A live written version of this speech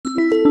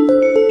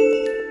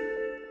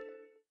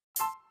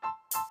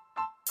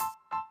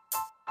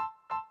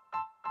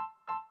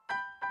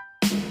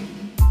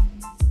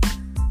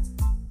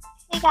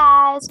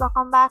guys,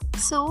 welcome back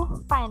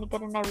to Finally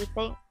Good and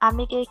Everything. I'm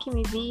Mika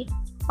Kimi V.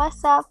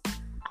 What's up?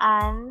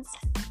 And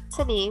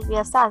today we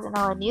are starting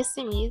our new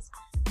series,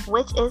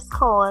 which is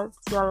called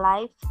Your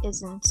Life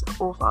Isn't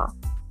Over.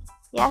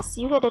 Yes,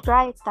 you heard it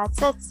right.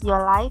 That's it. Your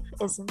life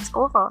isn't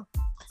over.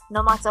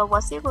 No matter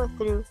what you go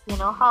through, you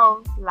know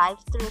how life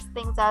throws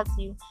things at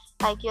you.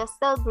 Like you're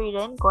still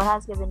breathing. God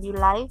has given you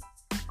life.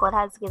 God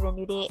has given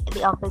you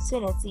the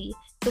opportunity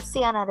to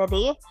see another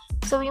day.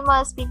 So we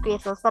must be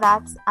grateful for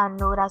that and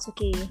know that,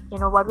 okay, you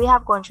know, what we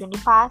have gone through in the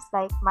past,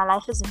 like my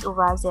life isn't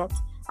over as yet.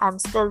 I'm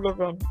still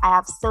living. I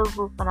have still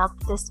woken up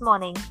this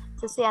morning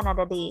to see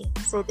another day.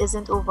 So it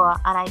isn't over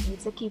and I need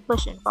to keep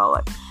pushing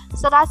forward.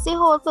 So that's the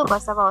whole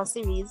purpose of our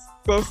series,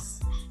 this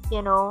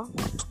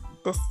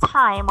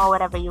time or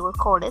whatever you will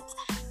call it.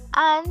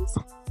 And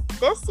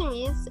this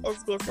series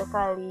is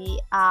basically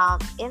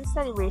in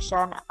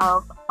celebration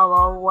of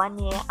our 1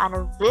 year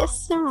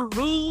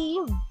anniversary.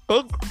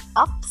 Big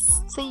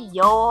ups to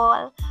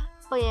y'all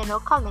for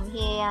coming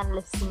here and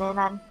listening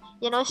and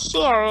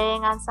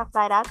sharing and stuff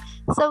like that.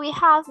 So we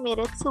have made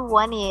it to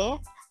 1 year.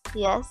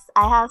 Yes,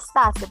 I have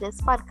started this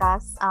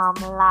podcast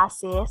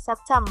last year,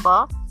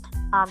 September.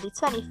 The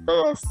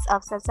 21st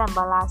of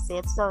September last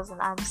year,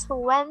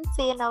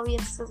 2020. Now we're in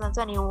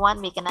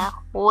 2021, making a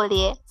whole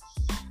year.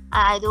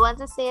 And I do want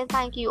to say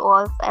thank you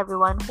all for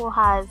everyone who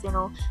has,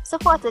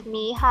 supported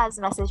me, has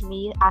messaged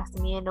me, asked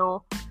me,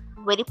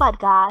 with the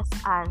podcast,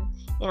 and,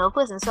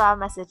 persons who have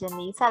messaged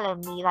me, telling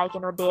me, like,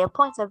 their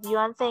points of view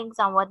on things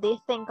and what they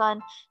think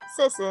on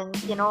certain,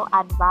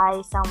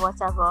 advice and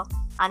whatever,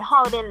 and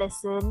how they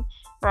listen,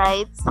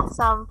 right?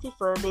 Some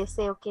people, they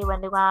say, okay, when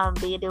they go on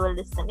be, they will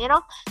listen,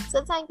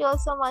 So thank you all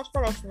so much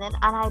for listening.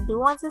 And I do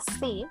want to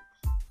say,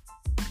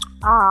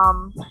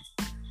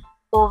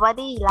 over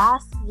the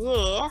last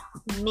year,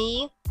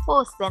 me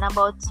posting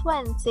about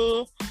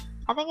 20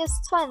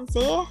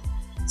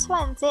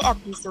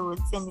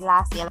 episodes in the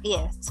last year.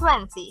 Yeah,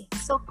 20.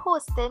 So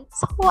posting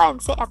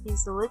 20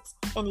 episodes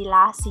in the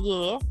last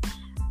year,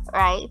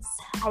 right?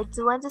 I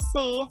do want to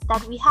say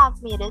that we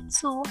have made it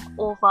to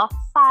over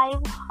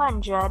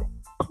 500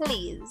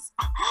 plays.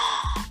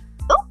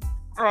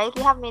 Right,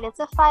 we have made it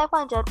to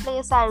 500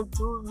 plays. So I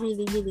do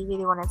really, really,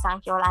 really want to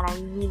thank you all, and I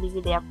really,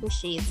 really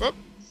appreciate it.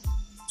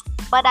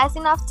 But that's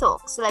enough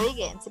talk. So let me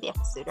get into the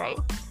episode, right?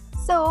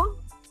 So,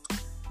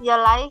 Your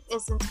Life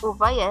Isn't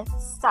Over Yet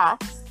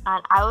starts,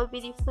 and I will be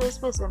the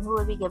first person who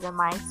will be giving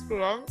my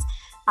experience.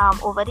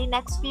 Over the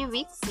next few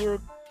weeks, you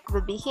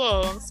will be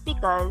hearing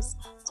speakers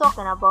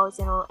talking about,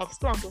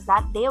 experiences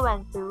that they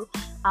went through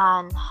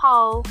and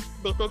how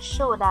they could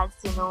show that,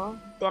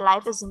 their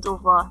life isn't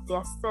over.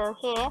 They're still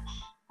here,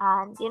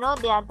 and,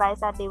 the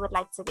advice that they would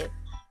like to give.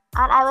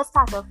 And I will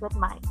start off with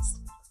mine.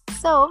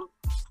 So,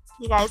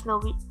 you guys know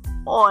we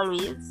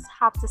always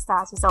have to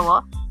start with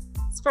our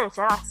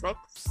spiritual aspect.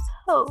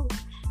 So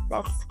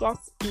let's get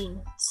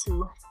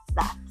into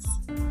that.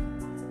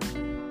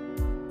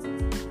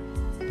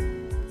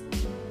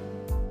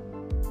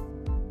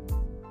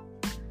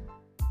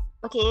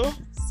 Okay,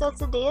 so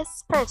today's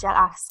spiritual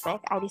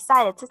aspect, I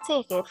decided to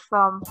take it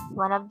from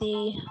one of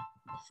the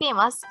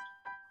famous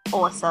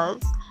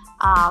authors,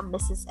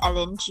 Mrs.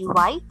 Ellen G.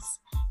 White,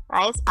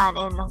 right? And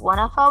in one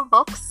of her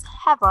books,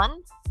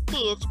 Heaven,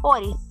 page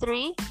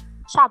 43,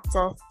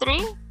 chapter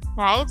 3,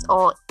 right?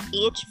 Or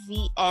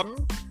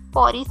HVN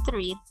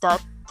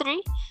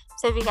 43.3.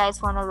 So if you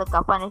guys want to look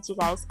up on it, you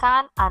guys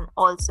can. And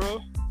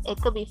also, it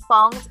could be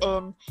found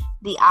in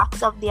the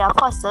Acts of the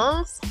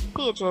Apostles,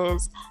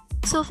 pages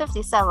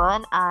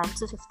 257 and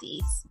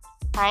 258,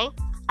 right?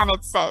 And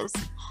it says,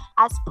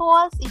 as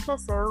Paul's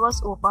epistle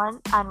was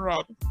opened and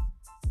read,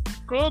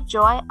 great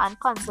joy and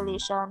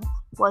consolation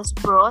was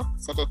brought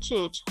to the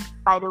church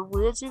by the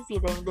words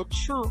revealing the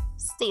true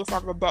state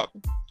of the dead.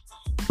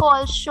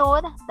 Paul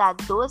showed that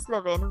those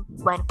living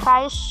when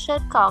Christ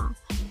should come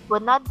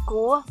would not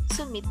go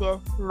to meet their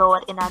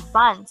Lord in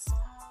advance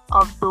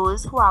of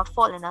those who have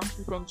fallen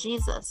asleep in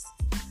Jesus.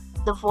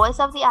 The voice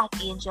of the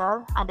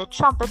archangel and the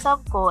trumpet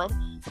of God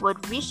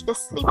would reach the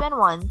sleeping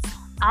ones,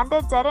 and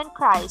the dead in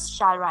Christ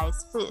shall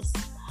rise first,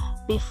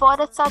 before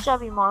the touch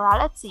of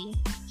immorality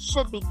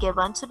should be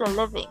given to the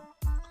living.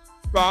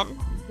 Then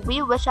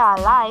we which are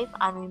alive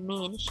and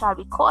remain shall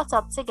be caught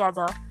up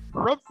together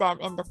with them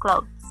in the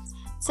clouds,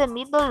 to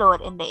meet the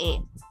Lord in the air,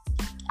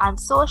 and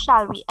so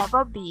shall we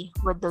ever be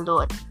with the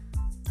Lord.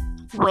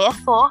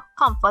 Wherefore,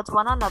 comfort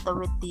one another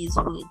with these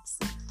words.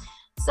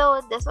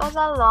 So this was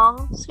a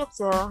long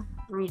scripture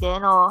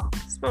reading or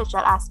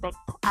spiritual aspect,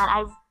 and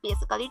I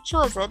basically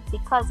chose it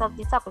because of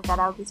the topic that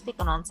I'll be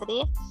speaking on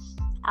today.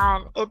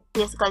 And it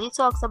basically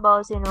talks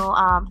about,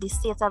 the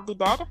state of the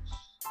dead.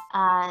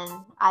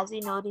 And as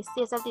we know, the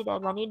state of the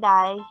dead, when you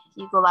die,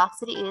 you go back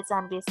to the earth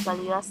and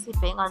basically you're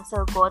sleeping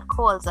until God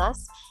calls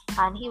us,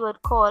 and He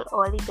would call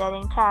all the dead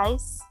in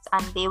Christ,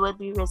 and they would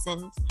be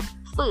risen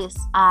first.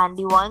 And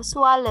the ones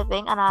who are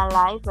living and are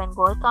alive when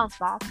God comes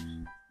back,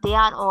 they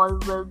and all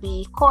will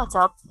be caught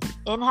up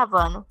in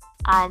heaven,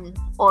 and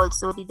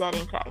also the dead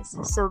in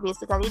Christ. So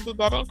basically, the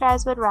dead in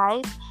Christ would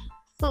rise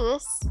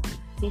first,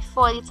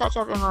 before the touch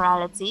of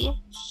immorality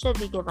should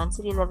be given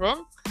to the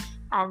living,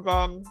 and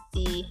then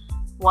the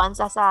ones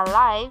that are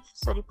alive,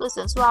 so the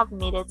persons who have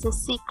made it to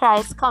see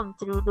Christ come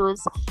through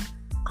those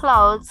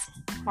clouds,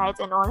 right,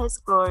 in all his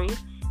glory,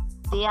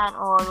 they and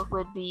all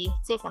would be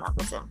taken up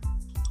with him,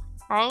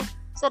 right?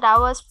 So that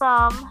was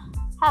from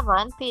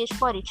Heaven, page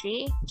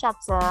 43,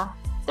 chapter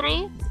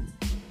 3,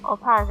 or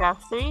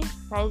paragraph 3,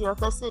 right? You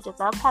can search it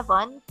up,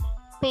 Heaven,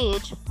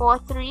 page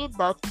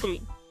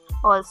 43.3.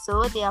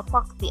 Also, the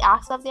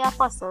Acts of the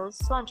Apostles,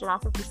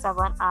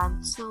 257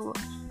 and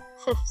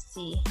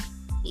 258.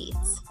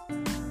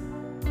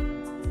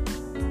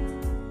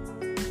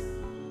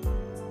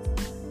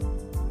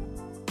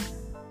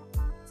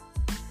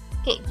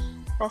 Okay,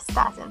 let's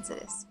start into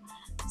this.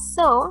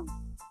 So,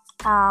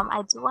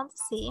 I do want to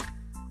say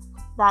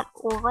that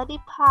over the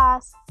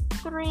past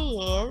 3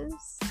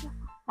 years,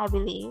 I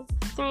believe,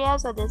 3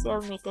 years, or this year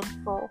will make it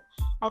 4.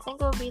 I think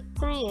it will be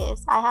 3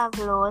 years. I have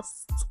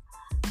lost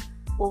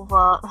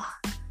over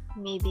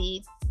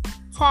maybe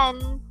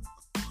 10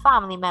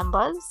 family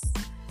members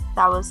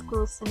that was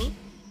close to me.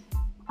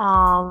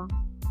 And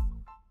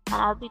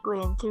I'll be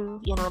going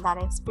through, that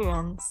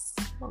experience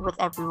with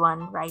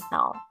everyone right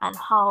now, and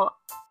how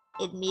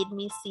it made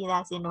me see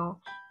that,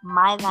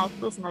 my life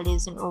personally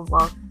isn't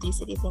over.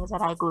 These are the things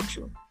that I go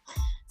through.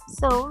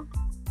 So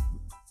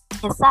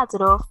it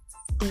started off,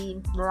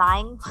 the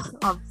line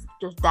of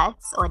the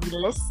deaths, or the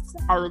list,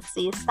 I would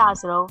say,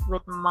 started off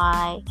with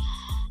my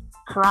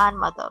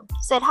grandmother.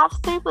 So it have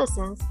 3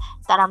 persons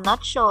that I'm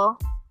not sure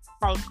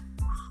like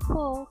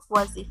who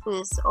was the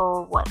first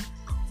or what,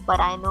 but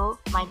I know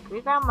my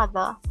great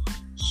grandmother,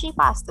 she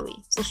passed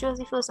away. So she was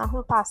the first one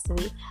who passed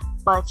away,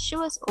 but she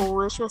was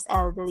old, she was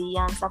elderly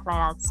and stuff like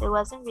that. So it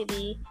wasn't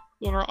really,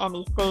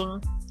 anything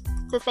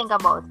to think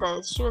about,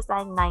 because she was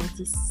like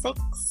 96,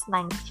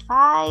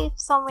 95,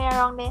 somewhere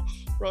around there,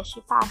 where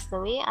she passed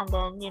away. And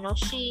then,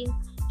 she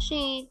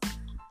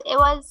it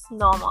was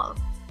normal,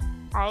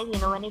 right?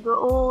 When you grow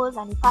old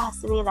and you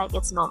pass away, like,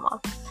 it's normal.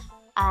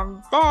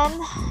 And then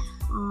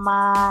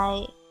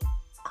my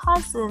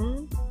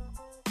cousin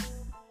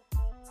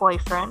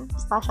boyfriend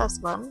 /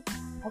 husband,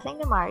 I think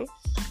they're married,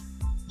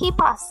 he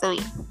passed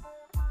away.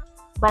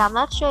 But I'm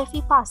not sure if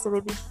he passed away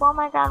before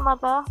my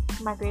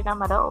great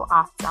grandmother, or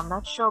after. I'm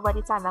not sure by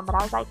the time, but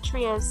I was like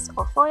 3 years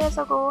or 4 years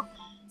ago.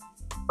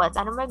 But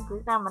I know my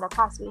great grandmother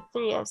passed away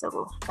 3 years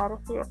ago. Either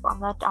 3 or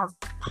 4.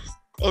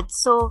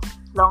 It's so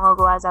long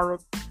ago, as I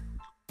would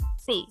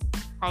say,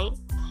 right?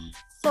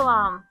 So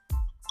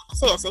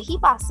he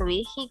passed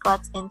away. He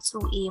got into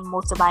a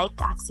motorbike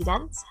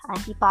accident and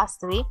he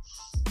passed away.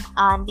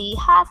 And the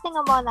hard thing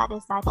about that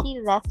is that he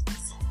left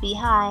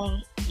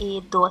behind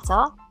a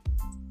daughter,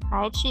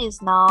 right? She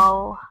is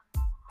now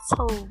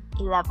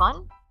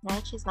 11,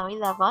 right? She's now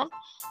 11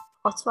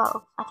 or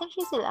 12. I think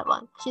she's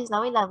 11. She's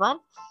now 11,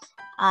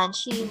 and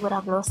she would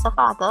have lost her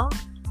father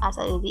at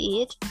an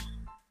early age.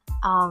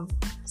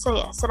 So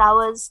that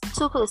was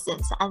 2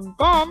 persons. And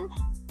then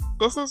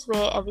this is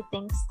where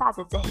everything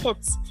started to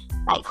hit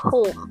like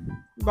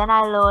home. Then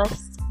I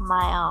lost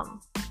my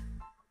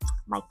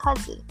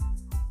cousin.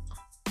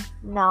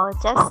 Now,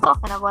 just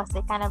talking about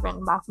it kind of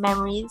bring back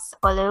memories.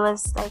 Although it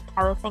was like,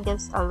 I would think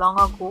it's a long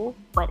ago,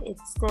 but it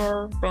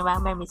still bring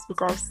back memories,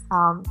 because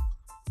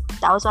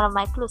that was one of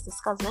my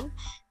closest cousins.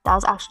 That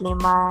was actually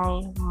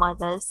my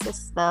mother's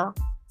sister,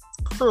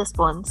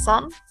 firstborn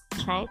son,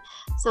 right?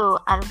 So,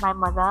 and my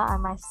mother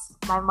and my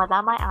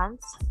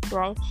aunts,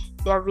 right?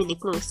 They're really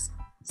close.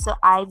 So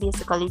I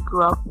basically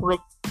grew up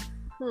with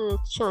her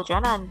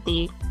children, and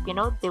they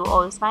were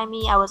always by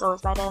me. I was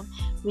always by them.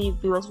 We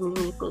was really,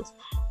 really close.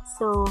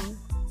 So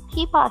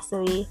he passed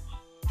away.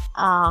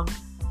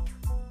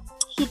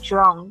 He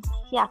drowned.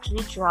 He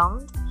actually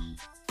drowned,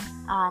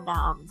 and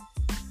that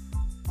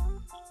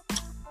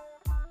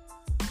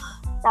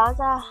was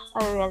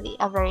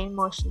a very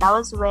emotional. That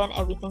was when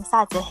everything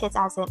started to hit,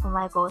 as in, oh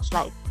my gosh,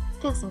 like,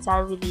 persons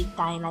are really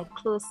dying like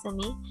close to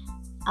me.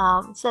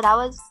 So that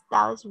was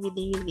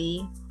really,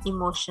 really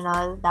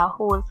emotional. That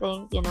whole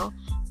thing,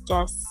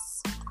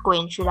 just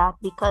going through that,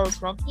 because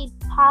when he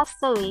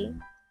passed away,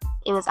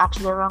 it was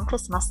actually around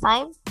Christmas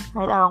time,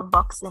 right around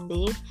Boxing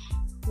Day,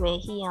 where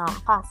he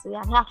passed away,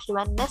 and he actually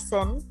went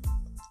missing,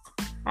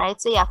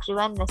 right? So he actually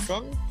went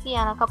missing. He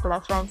and a couple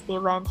of friends, they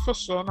went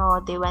fishing,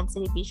 or they went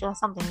to the beach or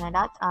something like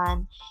that,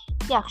 and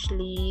he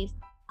actually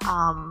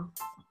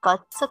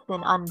got sucked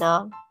in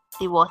under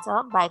the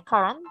water by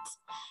current.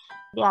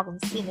 They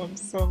haven't seen him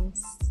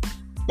since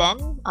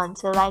then,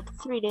 until like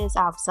 3 days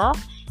after,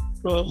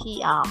 where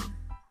he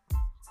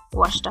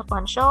washed up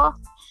on shore.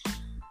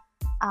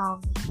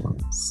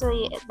 So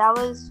yeah, that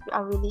was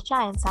a really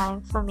trying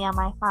time for me and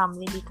my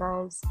family,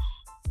 because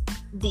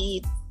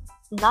the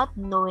not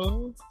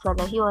knowing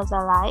whether he was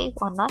alive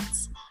or not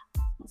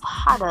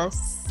had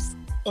us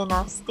in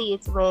a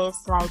state where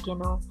it's like,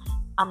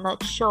 I'm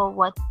not sure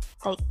what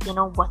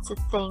to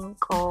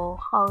think, or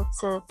how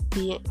to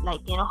be,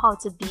 how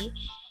to be.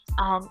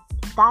 And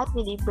that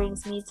really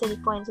brings me to the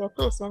point where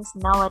persons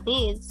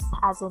nowadays,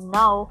 as in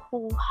now,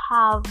 who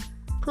have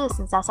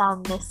persons that are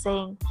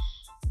missing,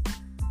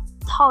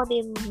 how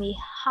they may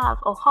have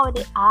or how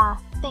they are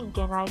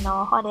thinking right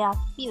now, how they are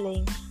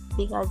feeling,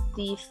 because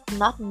the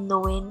not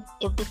knowing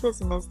if the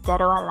person is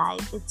dead or alive,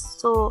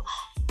 it's so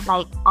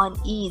like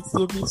unease.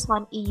 You'll be so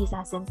unease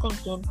as in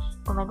thinking,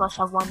 oh my gosh,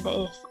 I wonder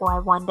if, or I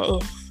wonder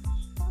if.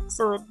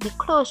 So the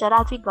closure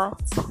that we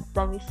got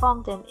when we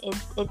found him,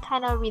 it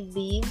kind of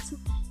relieved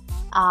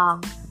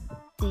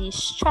the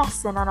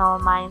stressing on our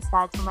minds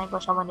that, oh my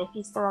gosh, I wonder if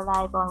he's still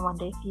alive, or I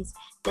wonder if he's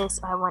this,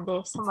 or I wonder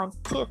if someone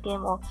took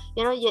him, or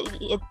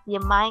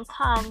your mind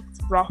can't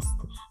rest.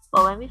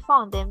 But when we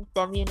found him,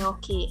 then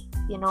okay,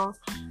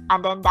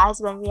 and then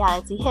that's when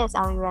reality hits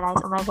and we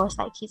realize, oh my gosh,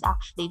 like he's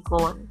actually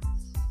gone.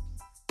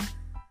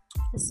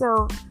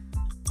 So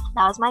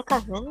that was my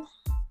cousin.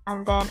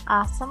 And then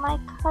after my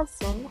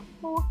cousin,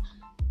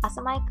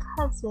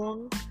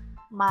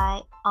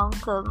 my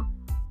uncle,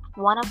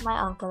 one of my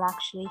uncle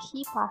actually,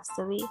 he passed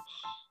away.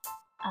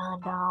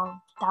 And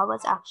that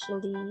was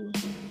actually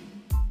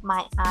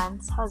my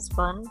aunt's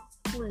husband,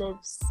 who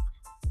lives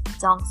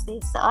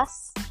downstairs to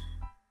us.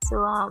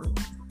 So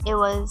it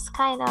was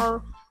kind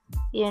of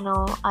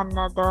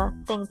another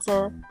thing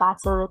to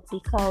battle with,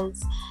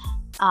 because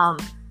I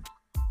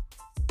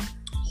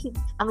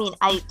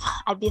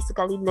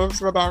basically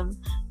lived with him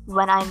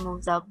when I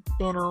moved up,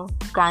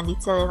 Grandy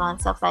to live and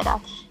stuff like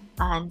that.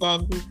 And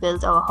then we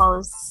built our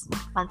house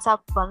on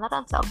top, well, not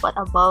on top, but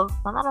above,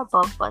 well, not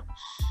above, but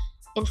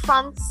in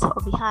front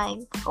or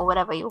behind, or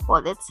whatever you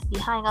call it,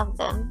 behind of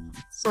them.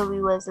 So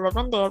we was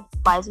living there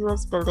while we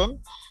was building.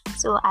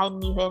 So I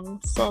knew him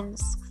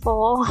since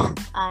 4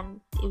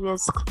 and it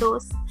was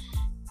close.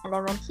 And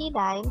then when he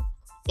died,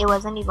 it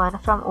wasn't even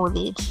from old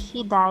age.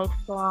 He died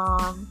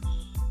from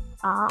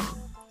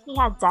he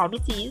had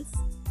diabetes,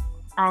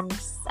 and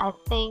I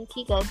think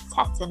he got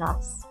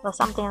tetanus or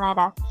something like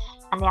that,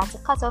 and they had to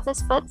cut off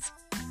his foot,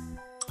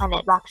 and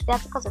then actually they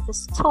had to cut off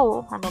his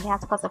toe, and then they had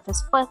to cut off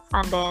his foot,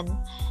 and then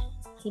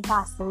he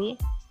passed away.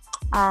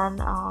 And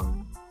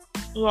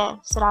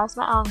so that was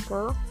my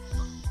uncle.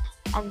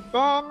 And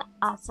then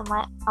after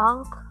my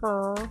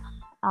uncle,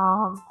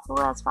 who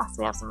else passed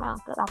away after my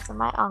uncle? After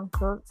my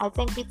uncle, I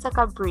think we took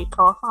a break.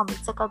 Our family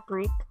took a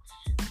break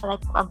for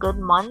like a good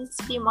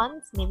few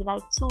months, maybe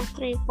like 2,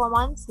 3, 4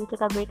 months. We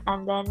took a break,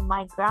 and then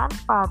my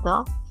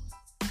grandfather,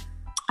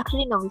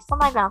 actually no, before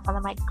my grandfather,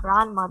 my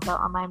grandmother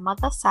on my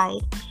mother's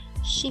side,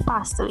 she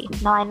passed away.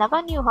 Now I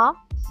never knew her,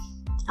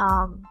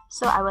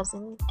 so I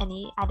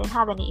didn't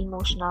have any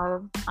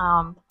emotional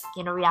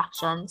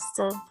reactions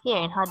to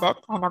hearing her death.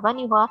 I never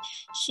knew her.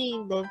 She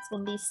lived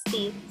in the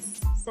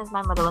States since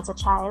my mother was a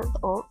child,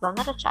 or well,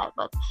 not a child,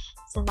 but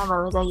since my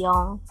mother was a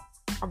young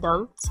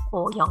adult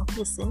or young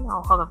person,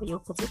 or however you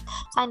put it.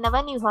 So I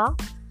never knew her.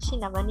 She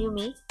never knew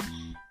me.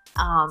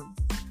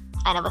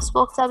 I never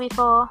spoke to her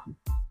before.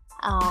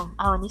 I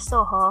only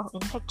saw her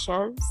in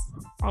pictures,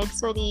 right?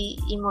 So the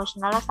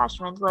emotional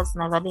attachment was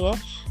never there.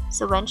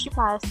 So when she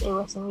passed, it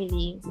wasn't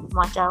really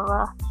much of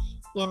a,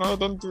 it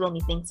didn't do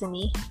anything to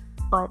me,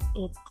 but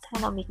it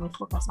kind of made me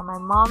focus on my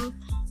mom,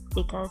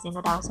 because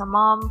that was her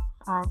mom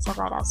and stuff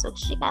like that. So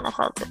she kind of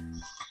felt it.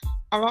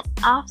 And then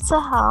after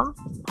her,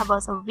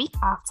 about a week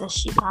after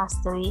she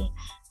passed away,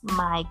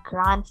 my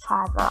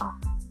grandfather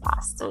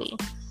passed away.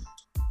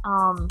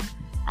 And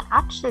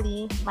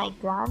actually, my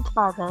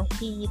grandfather,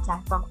 he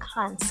died from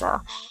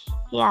cancer.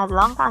 He had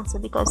lung cancer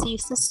because he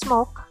used to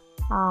smoke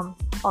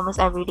almost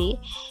every day.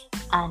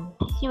 And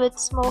he would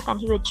smoke and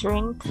he would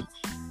drink,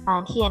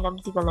 and he ended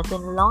up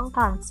developing lung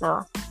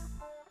cancer.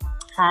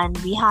 And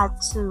we had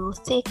to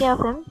take care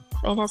of him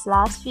in his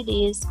last few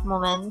days,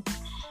 moments.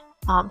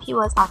 He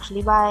was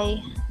actually by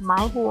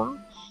my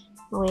home,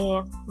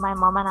 where my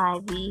mom and I,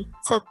 we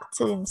took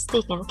turns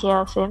taking care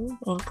of him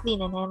and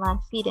cleaning him and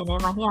feeding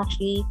him, and he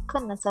actually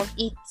couldn't have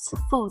eat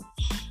food,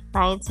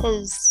 right?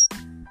 His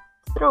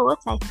throat,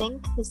 I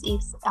think, his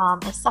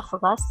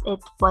esophagus, it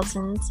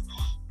wasn't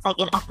like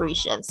in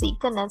operation, so he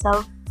couldn't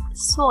have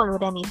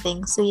swallowed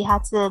anything, so he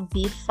had to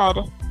be fed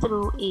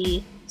through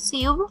a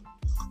tube.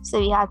 So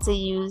we had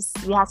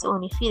to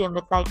only feed him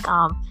with like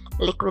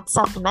liquid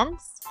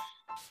supplements,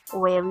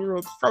 where we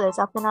would fill it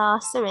up in a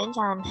syringe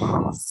and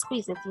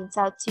squeeze it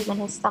inside a tube in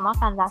his stomach,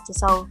 and that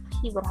is how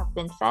he would have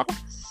been fed.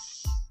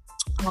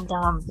 And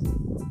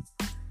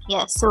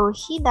so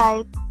he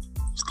died.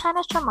 It was kind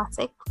of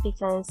traumatic,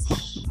 because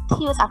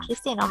he was actually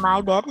staying on my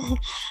bed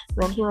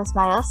when he was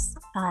by us,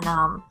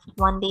 and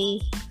one day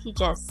he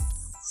just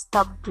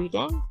stopped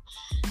breathing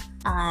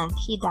and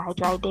he died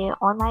right there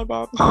on my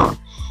bed.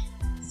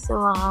 So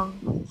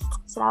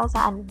that was,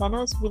 and then it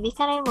was really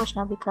kind of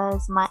emotional,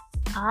 because my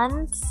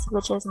aunt,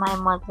 which is my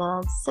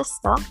mother's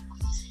sister,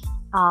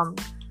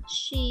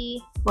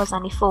 she was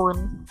on the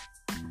phone.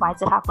 Why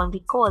did it happen? We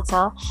called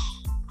her.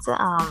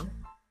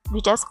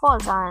 We just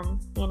called her,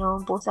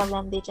 and both of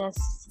them, they just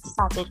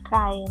started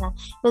crying, and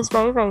it was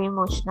very, very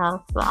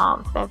emotional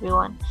for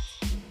everyone.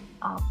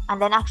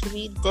 And then actually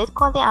we did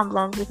call the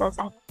ambulance, because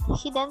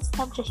he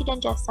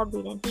didn't just stop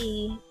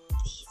breathing.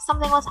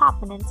 Something was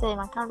happening to him.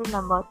 I can't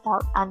remember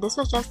that, and this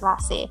was just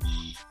last year,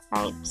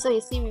 right? So you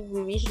see,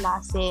 we reached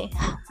last year,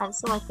 and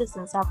so much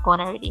distance have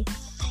gone already.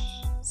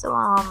 So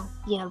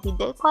yeah, we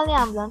did call the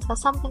ambulance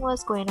because something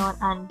was going on,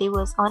 and they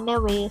was on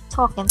their way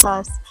talking to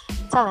us,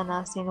 telling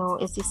us,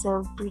 is he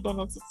still breathing,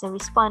 is he still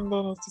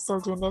responding, is he still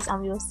doing this?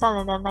 And we was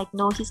telling them like,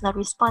 no, he's not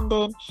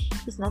responding,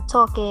 he's not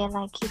talking,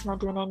 like he's not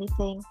doing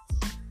anything.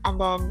 And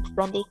then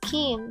when they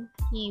came,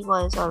 he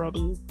was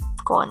already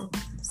gone.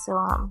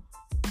 So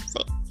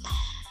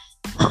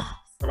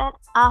so that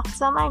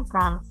after my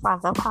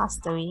grandfather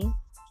passed away,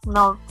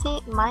 now bear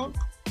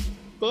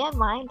in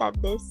mind that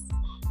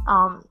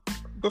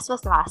this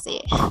was last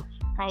year,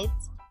 right?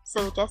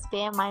 So just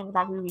bear in mind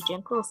that we're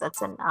reaching closer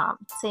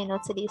to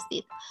today's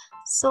date.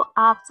 So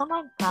after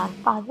my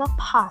grandfather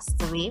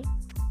passed away,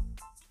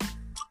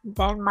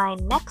 then my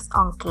next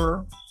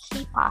uncle,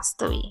 he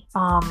passed away.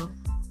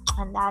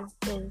 And that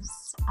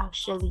is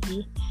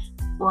actually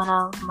one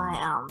of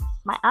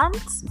my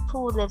aunts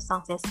who lives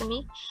downstairs to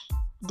me,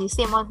 the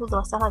same one who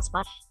lost her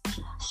husband.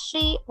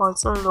 She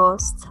also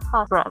lost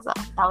her brother.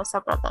 That was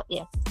her brother,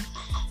 yeah.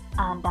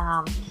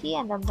 And he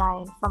ended up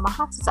dying from a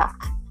heart attack.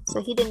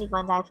 So he didn't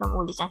even die from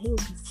old age, and he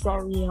was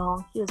very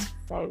young. He was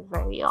very,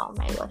 very young,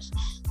 my gosh.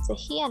 So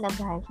he ended up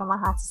dying from a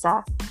heart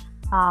attack.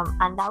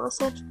 And that was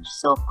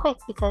so quick,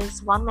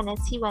 because 1 minute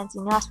he went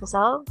in the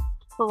hospital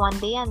for 1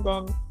 day, and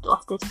then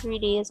after 3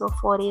 days or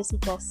 4 days he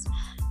just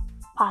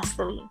passed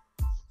away.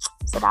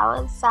 So that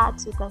was sad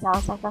too, because that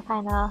was like a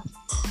kind of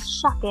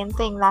shocking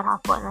thing that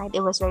happened, right?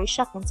 It was very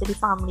shocking to the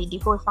family. The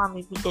whole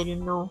family, we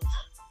didn't know,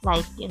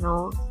 like,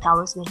 that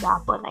was going to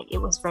happen. Like, it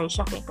was very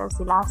shocking, because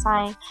the last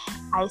time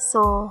I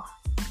saw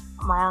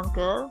my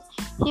uncle,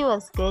 he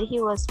was good, he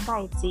was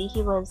brighty,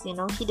 he was,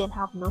 he didn't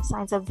have no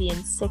signs of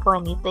being sick or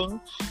anything.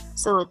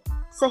 So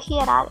to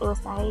hear that, it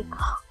was like,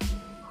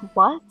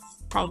 what?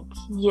 Like,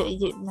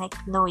 you like,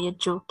 no, you're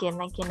joking,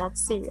 like, you're not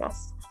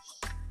serious.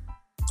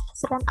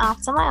 So then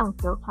after my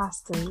uncle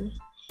passed away,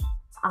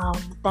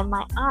 then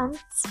my aunt,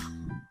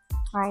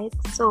 right?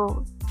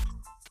 So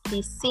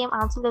the same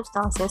aunt who lives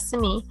downstairs to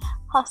me,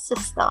 her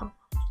sister,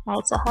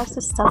 right? So her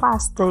sister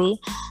passed away,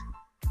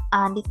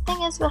 and the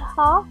thing is with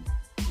her,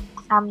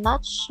 I'm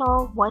not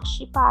sure what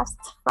she passed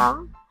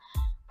from.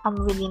 I'm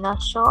really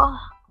not sure,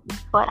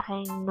 but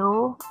I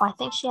know, or I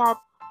think she had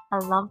a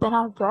lump in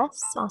her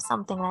breast or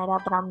something like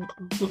that, but I'm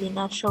really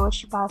not sure what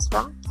she passed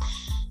from.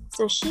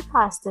 So she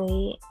passed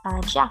away,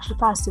 and she actually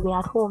passed away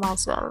at home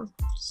as well.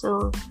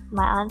 So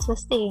my aunt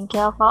was taking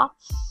care of her.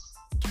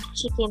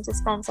 She came to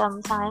spend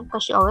some time,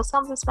 because she always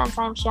comes to spend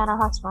time. She and her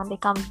husband,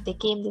 they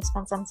came to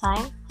spend some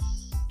time,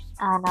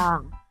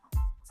 and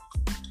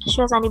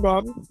she was on the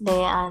bed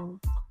there, and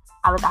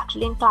I was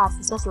actually in class.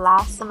 This was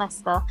last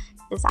semester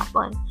this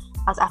happened.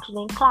 I was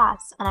actually in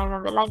class, and I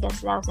remember like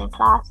yesterday I was in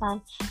class,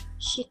 and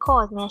she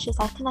called me and she's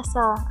like,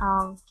 Vanessa,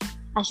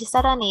 and she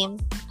said her name,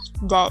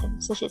 dead.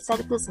 So she said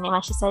the person's name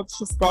and she said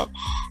she's dead,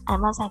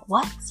 and I was like,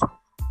 what?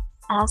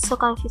 And I was so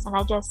confused, and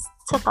I just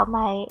took up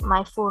my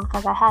phone,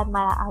 because I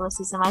was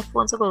using my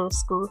phone to go to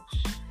school,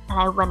 and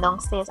I went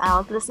downstairs and I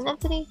was listening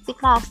to the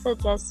class to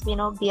just be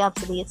up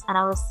to date, and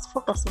I was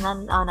focusing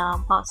on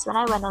her. So when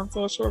I went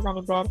downstairs, she was on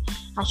the bed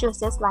and she was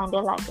just lying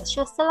there like this. She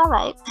was still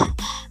alive.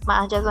 My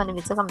aunt just wanted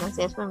me to come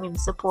downstairs for me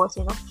support,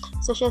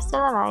 so she was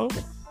still alive,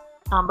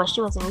 but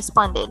she wasn't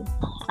responding,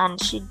 and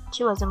she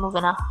wasn't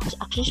moving her.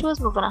 Actually, she was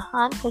moving her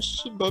hand, because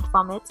she did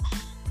vomit,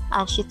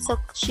 and she took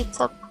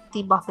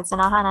the buckets in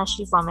her hand and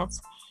she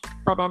vomits.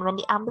 But then when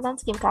the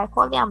ambulance came, I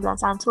called the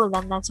ambulance and told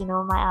them that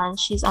my aunt,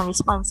 she's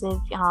unresponsive,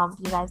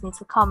 you guys need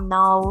to come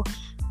now,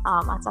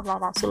 and stuff like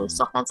that. So they was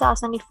talking to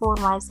us on the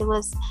phone while they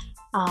was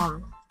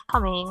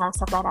coming and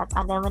stuff like that.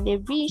 And then when they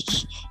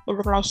reached, it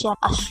looked like she had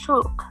a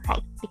stroke,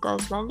 right?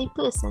 Because when the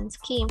persons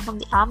came from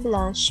the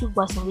ambulance, she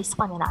wasn't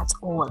responding at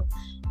all.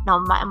 Now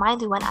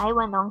mind you, when I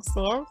went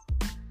downstairs,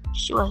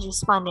 she was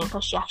responding,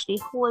 because she actually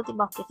held the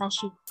bucket and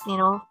she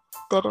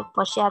did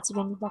what she had to do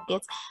in the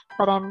bucket.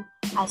 But then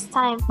as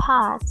time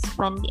passed,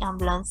 when the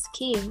ambulance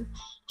came,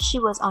 she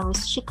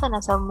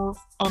couldn't have moved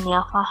any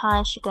of her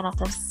hands, she couldn't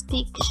have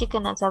speak, she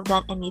couldn't have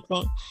done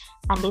anything.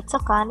 And they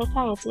took her and they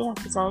carried her to the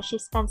hospital. She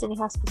spent in the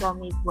hospital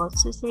maybe about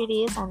 2-3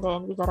 days, and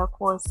then we got a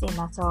call saying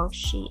that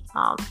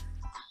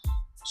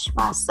she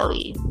passed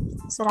away.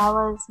 So that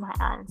was my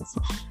aunt,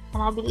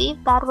 and I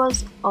believe that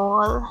was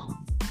all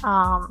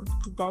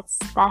the deaths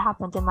that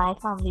happened in my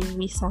family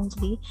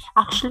recently.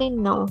 Actually,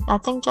 no, I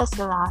think just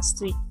last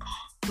week,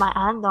 my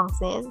aunt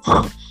downstairs,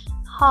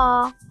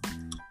 her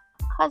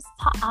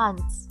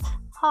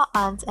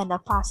aunt ended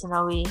up passing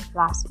away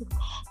last week.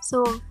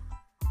 So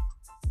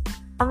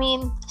I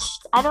mean,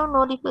 I don't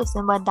know the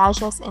person, but that's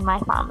just in my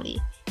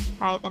family,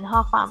 right? In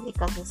her family,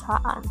 because it's her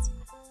aunt.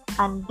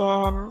 And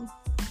then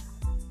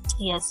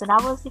so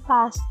that was the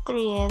past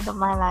 3 years of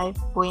my life,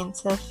 going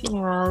to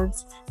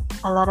funerals.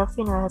 A lot of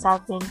funerals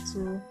I've been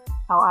to,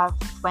 or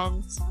I've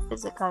went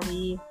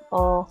physically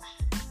or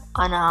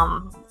on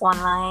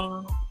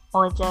online,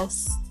 or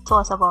just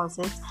thought about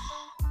it.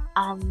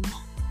 And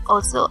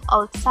also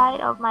outside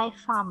of my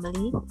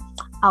family,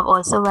 I've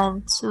also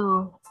went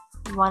to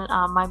one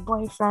my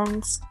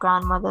boyfriend's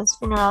grandmother's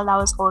funeral. That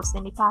was also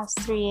in the past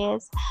 3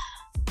 years.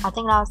 I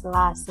think that was the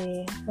last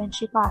day when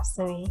she passed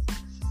away.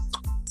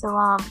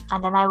 So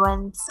and then I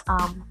went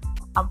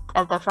a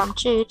brother from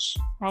church,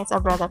 right? A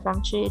brother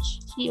from church.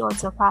 He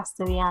also passed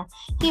away, and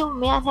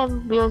me and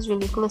him, we was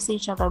really close to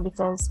each other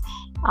because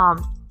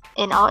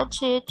in our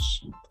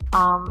church,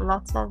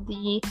 lots of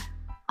the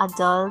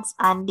adults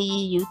and the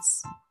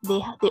youths,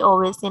 they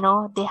always,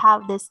 they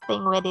have this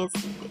thing where there's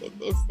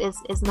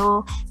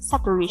no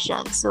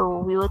separation. So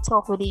we would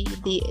talk with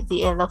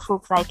the elder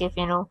folks, like if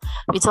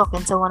we're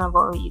talking to one of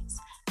our youths,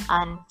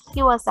 and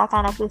he was that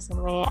kind of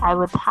person where I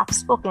would have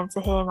spoken to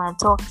him and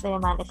talked to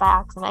him, and if I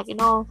asked him, like,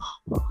 how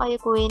you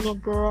going, you're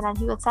good, and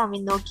he would tell me,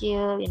 no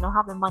girl,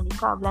 having money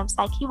problems,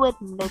 like he would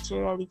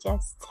literally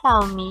just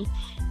tell me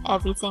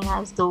everything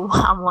as though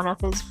I'm one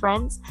of his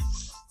friends.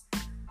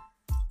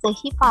 So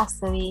he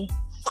passed away,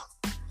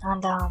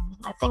 and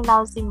I think that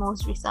was the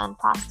most recent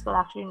passed away.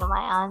 Actually,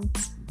 my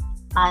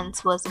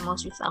aunt was the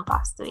most recent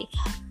passed away,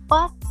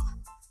 but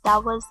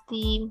that was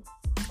the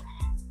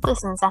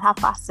persons that have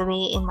passed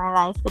away in my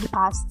life for the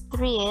past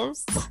 3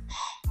 years.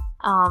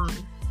 I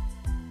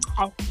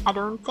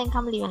don't think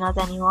I'm leaving out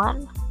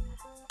anyone,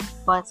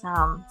 but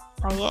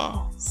yeah.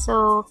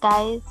 So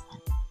guys,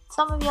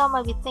 some of y'all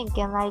might be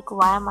thinking, like,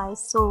 why am I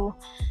so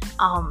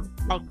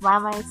why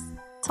am I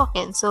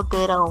talking so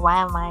good, or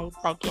why am I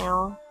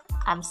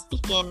I'm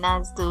speaking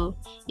as though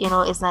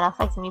it's not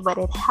affecting me, but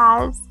it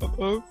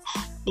is,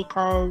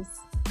 because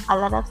a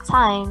lot of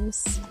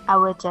times I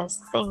would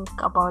just think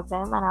about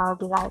them and I would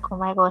be like, oh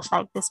my gosh,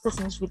 like this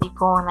person is really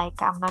gone,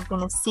 like I'm not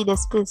gonna see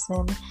this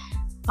person,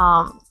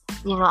 I'm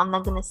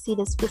not gonna see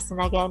this person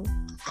again.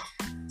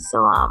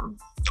 So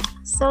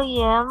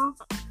y'all,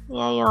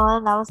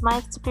 that was my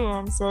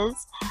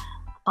experiences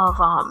of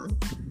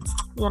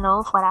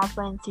what I've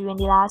went through in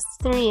the last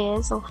 3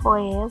 years or 4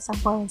 years, I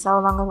forget how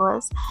long it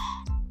was.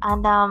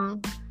 And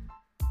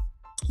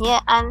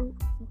and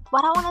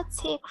what I want to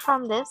take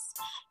from this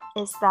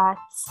is that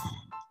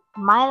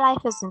my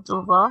life isn't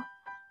over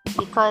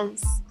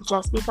because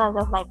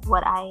of like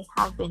what I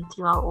have been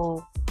through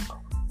or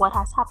what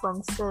has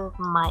happened to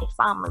my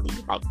family.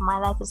 Like, my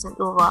life isn't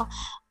over.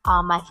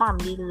 My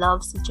family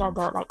loves each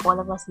other, like all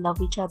of us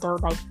love each other,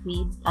 like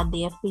we are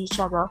there for each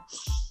other.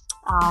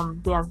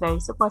 We are a very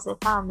supportive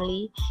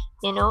family,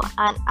 and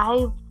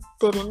I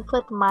didn't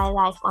put my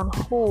life on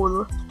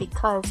hold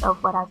because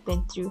of what I've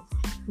been through.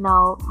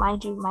 Now,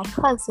 mind you, my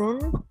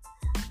cousin,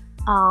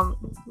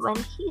 when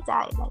he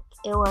died, like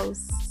that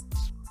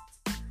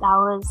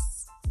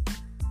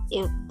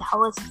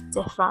was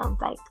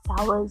different. Like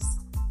that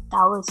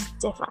was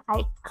different.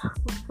 I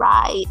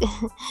cried.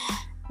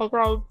 I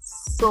cried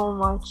so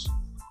much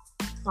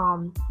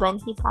when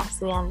he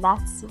passed away, and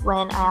that's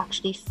when I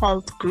actually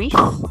felt grief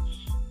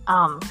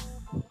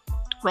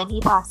when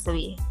he passed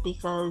away,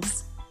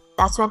 because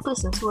that's when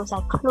persons who was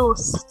like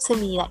close to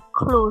me,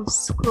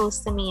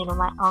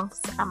 my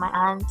aunts and my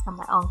aunt and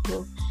my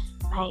uncle,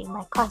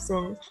 my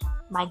cousin,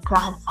 my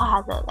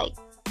grandfather, like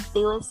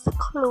they was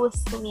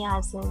close to me,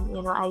 as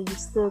in, I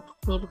used to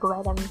maybe go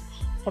by them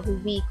every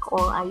week,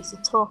 or I used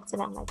to talk to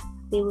them, like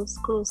they was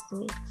close to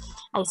me.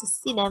 I used to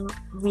see them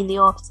really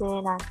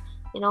often, and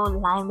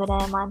line with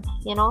them, and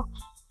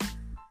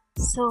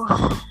so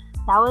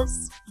that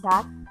was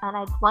that. And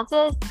I want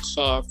to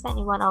share to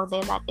anyone out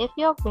there that if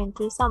you're going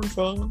through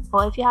something,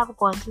 or if you have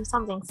gone through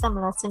something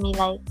similar to me,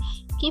 like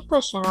keep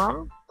pushing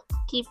on,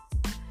 keep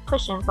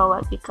pushing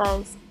forward,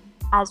 because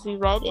as we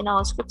read in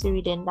our scripture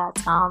reading that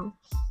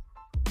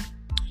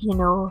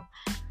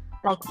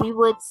like we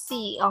would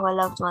see our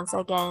loved ones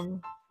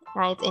again,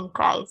 right, in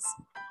Christ,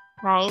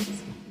 right?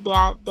 They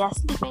are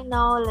sleeping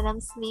now, let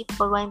them sleep,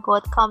 but when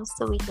God comes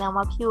to wake them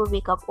up, He will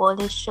wake up all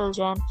His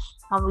children,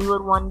 and we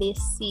would one day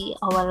see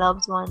our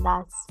loved one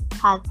that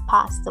had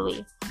passed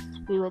away.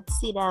 We would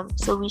see them,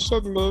 so we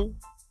should live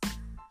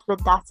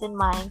with that in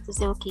mind, to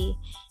say, okay,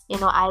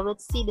 I would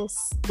see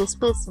this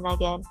person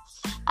again.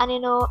 And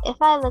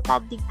if I look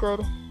at the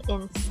good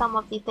in some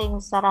of the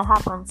things that had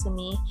happened to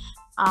me,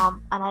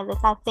 and I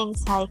look at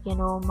things like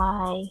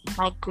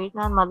my great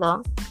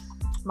grandmother,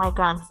 my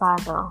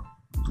grandfather,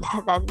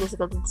 that's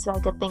basically so I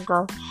could think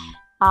of.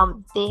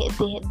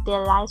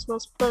 Their lives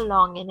was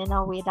prolonging in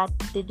a way that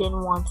they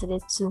didn't want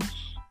it to,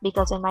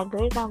 because when my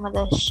great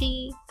grandmother,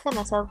 she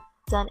couldn't have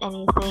done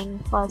anything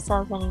for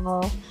herself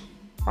anymore,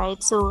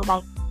 right? So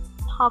like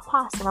her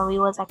passing away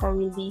was like a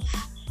relief,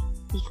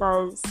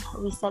 because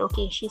we said,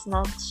 okay, she's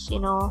not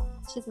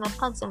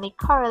constantly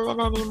quarreling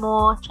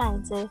anymore,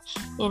 trying to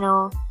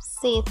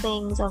say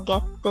things or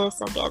get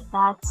this or get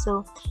that.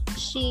 So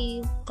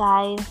she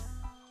died,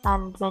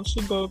 and when she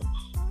did,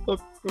 it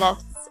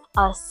left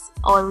us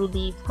all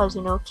relieved, because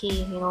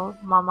okay,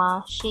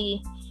 mama,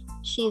 she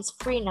is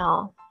free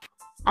now.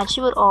 And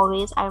she would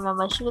always tell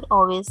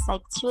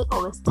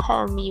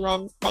me,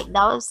 when like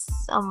that was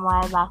some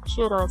while back,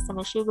 she would always tell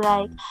me, she'd be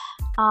like,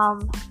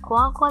 go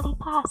and call the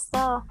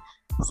pastor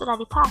so that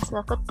the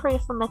pastor could pray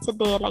for me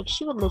today. Like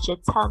she would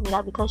legit tell me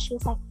that, because she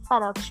was like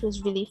fed up. She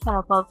was really fed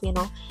up of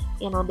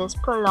this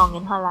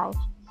prolonging her life.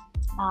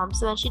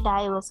 So when she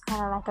died, it was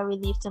kind of like a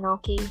relief to know,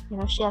 okay,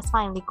 she has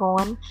finally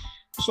gone.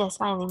 she just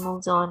finally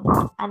moved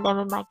on. And then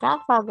with my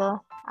grandfather,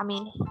 I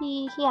mean,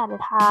 he had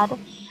it hard.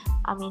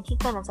 I mean, he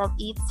couldn't have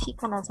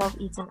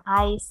eaten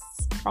ice.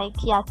 Like,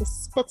 he had to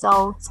spit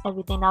out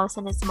everything that was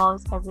in his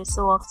mouth every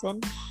so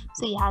often.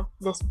 So he had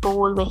this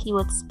bowl where he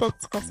would spit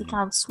because he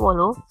can't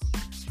swallow.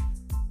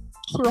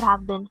 He would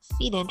have been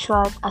feeding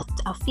through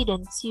a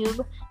feeding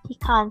tube. He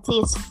can't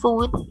taste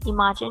food.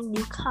 Imagine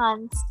you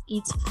can't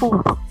eat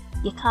food.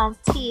 You can't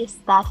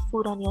taste that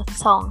food on your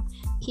tongue.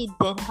 He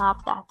didn't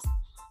have that.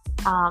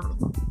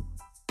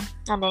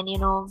 And then,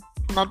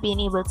 not being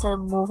able to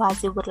move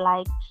as you would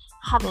like,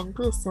 having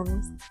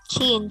persons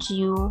change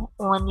you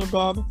on a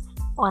bed,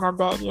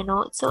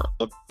 so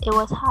it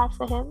was hard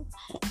for him.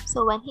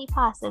 So when he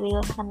passed away, it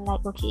was kind of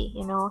like, okay,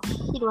 he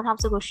don't have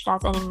to go through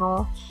that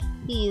anymore.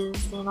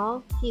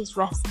 He's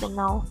resting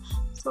now.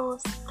 So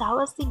that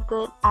was the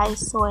good I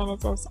saw in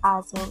it,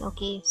 as in,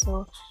 okay,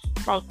 so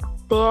like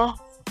their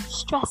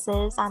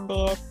stresses and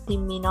their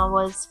demeanor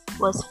was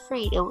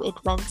free. It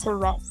went to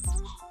rest.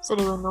 So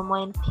they were no more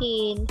in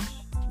pain.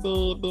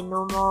 They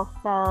no more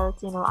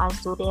felt,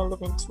 as though they're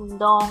living too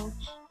long,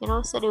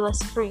 so they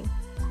was free.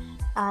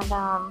 And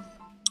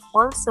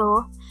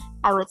also,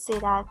 I would say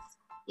that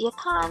you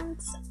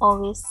can't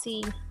always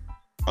see,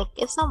 like,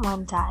 if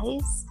someone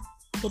dies,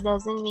 it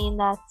doesn't mean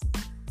that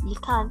you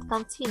can't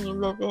continue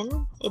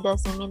living. It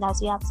doesn't mean that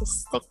you have to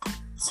stick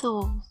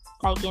to,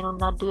 like,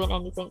 not doing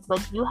anything, but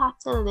you have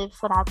to live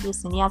for that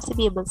person. You have to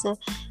be able to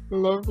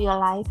live your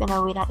life in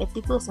a way that if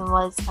the person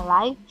was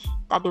alive,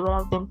 that they would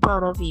have been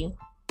proud of you.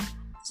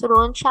 So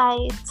don't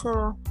try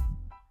to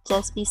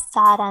just be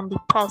sad and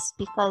depressed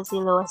because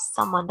you lost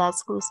someone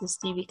that's closest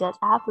to you, because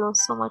I have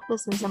lost so much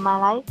persons in my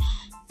life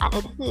and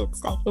it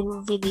hurts. Like, it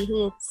really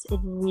hurts. It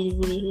really,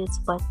 really hurts.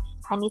 But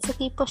I need to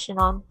keep pushing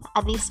on,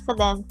 at least for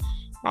them,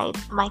 right?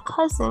 My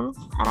cousin,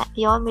 and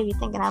y'all may be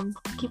thinking I'm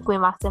keep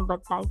going back to him,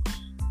 but like,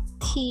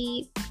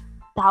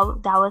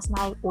 that was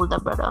my older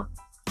brother,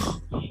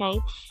 right?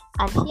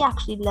 And he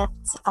actually left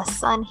a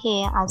son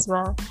here as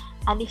well.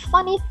 And the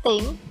funny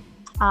thing,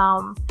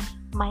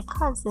 my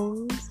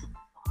cousin's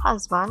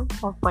husband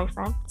or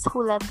boyfriend,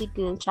 who left the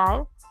girl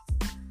child,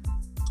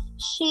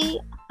 she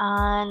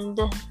and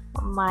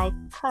my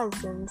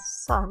cousin's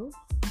son,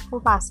 who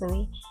passed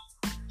away,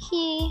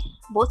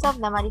 both of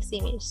them are the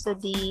same age. So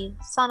the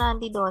son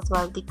and the daughter,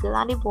 well, the girl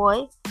and the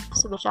boy,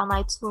 so which are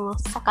my two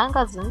second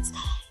cousins,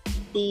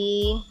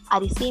 they are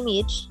the same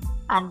age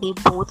and they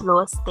both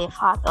lost their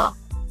father,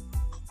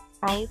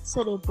 right?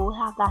 So they both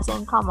have that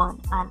in common,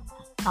 and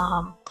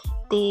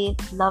they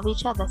love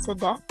each other to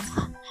death,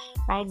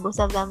 right? Both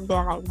of them,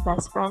 they're like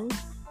best friends.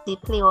 They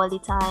play all the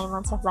time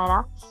and stuff like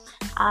that.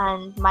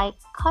 And my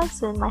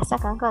cousin, my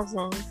second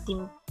cousin,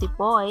 the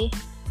boy,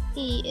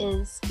 he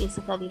is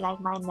basically like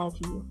my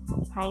nephew,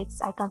 right?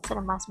 I consider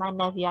him as my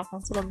nephew. I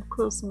consider him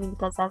close to me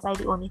because that's like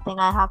the only thing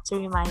I have to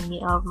remind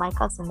me of my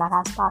cousin that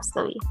has passed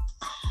away.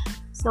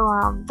 So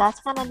that's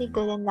kind of the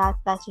good in that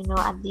at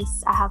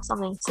least I have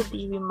something to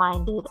be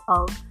reminded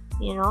of,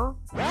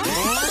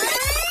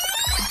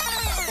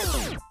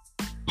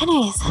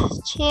 Anyways,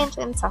 change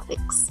in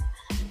topics.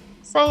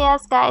 So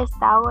yes, guys,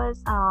 that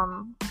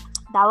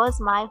was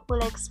my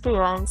whole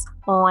experience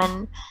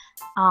on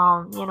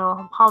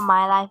how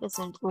my life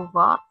isn't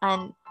over,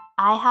 and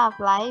I have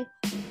life,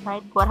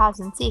 right? God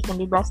hasn't taken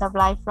the breath of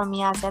life from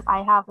me. As if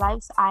I have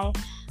life, so I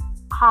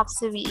have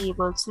to be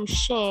able to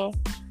share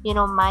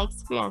my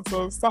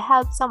experiences to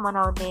help someone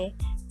out there,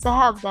 to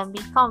help them be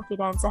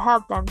confident, to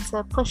help them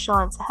to push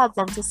on, to help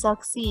them to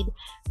succeed,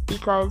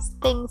 because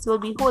things will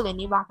be holding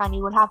you back and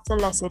you will have to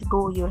let it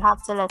go. You'll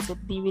have to let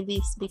it be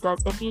released, because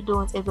if you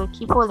don't, it will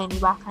keep holding you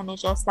back, and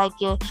it's just like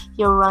you're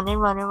running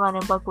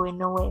but going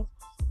nowhere.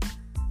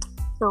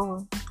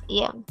 So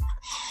yeah,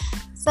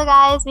 so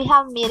guys, we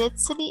have made it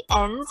to the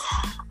end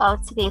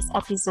of today's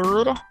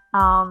episode.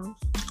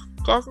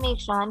 Just make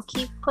sure and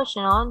keep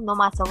pushing on, no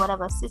matter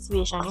whatever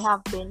situation you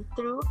have been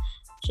through.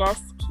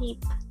 Just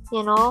keep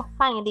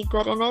finding the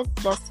good in it.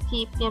 Just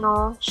keep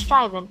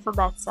striving for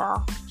better,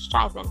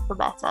 striving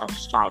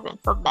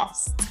for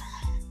best.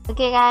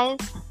 Okay, guys,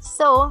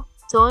 so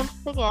don't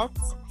forget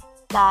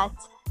that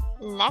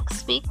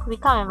next week we're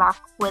coming back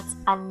with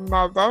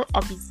another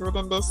episode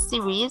in this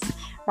series,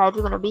 right?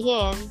 We're going to be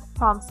hearing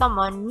from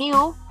someone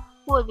new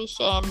who will be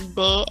sharing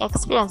their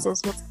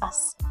experiences with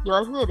us. You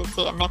all heard it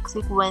here. Next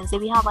week, Wednesday,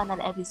 we have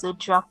another episode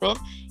dropping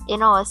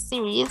in our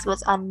series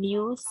with a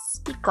new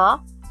speaker,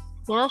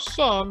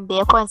 sharing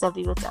their points of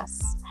view with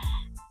us.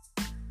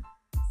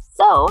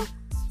 So,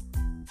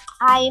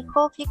 I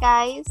hope you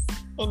guys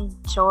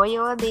enjoy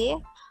your day,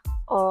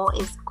 or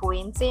is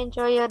going to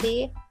enjoy your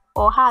day,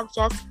 or have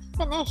just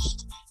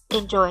finished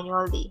enjoying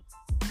your day.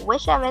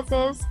 Whichever it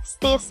is,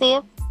 stay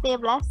safe, stay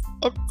blessed.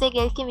 It's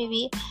Tigel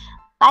Kimibi.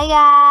 Bye,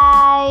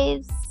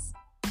 guys.